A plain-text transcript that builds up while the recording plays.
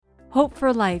Hope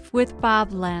for Life with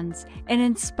Bob Lenz, an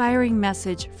inspiring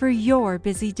message for your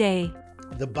busy day.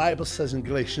 The Bible says in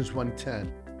Galatians 1:10,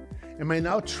 am I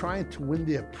now trying to win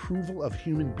the approval of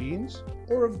human beings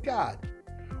or of God?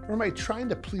 Or am I trying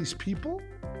to please people?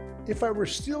 If I were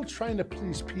still trying to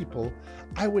please people,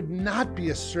 I would not be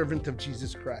a servant of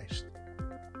Jesus Christ.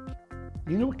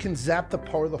 You know what can zap the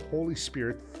power of the Holy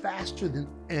Spirit faster than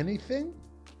anything?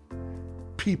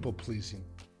 People pleasing.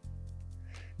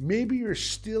 Maybe you're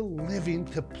still living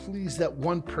to please that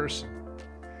one person.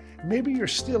 Maybe you're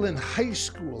still in high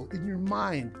school in your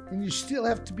mind and you still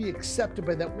have to be accepted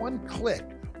by that one clique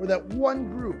or that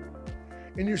one group.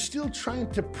 And you're still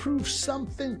trying to prove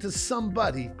something to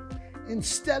somebody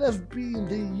instead of being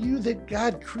the you that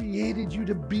God created you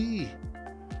to be.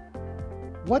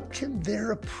 What can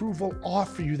their approval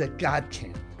offer you that God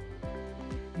can't?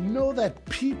 Know that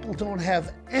people don't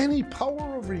have any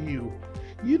power over you.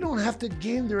 You don't have to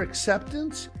gain their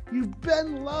acceptance. You've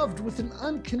been loved with an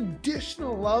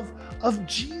unconditional love of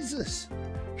Jesus.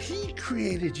 He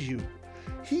created you.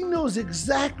 He knows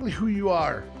exactly who you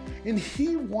are, and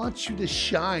He wants you to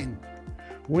shine.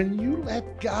 When you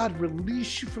let God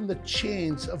release you from the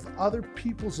chains of other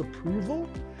people's approval,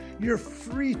 you're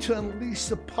free to unleash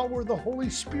the power of the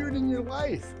Holy Spirit in your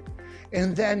life.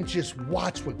 And then just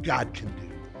watch what God can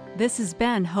do. This has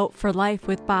been Hope for Life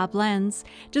with Bob Lenz.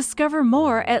 Discover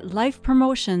more at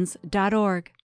lifepromotions.org.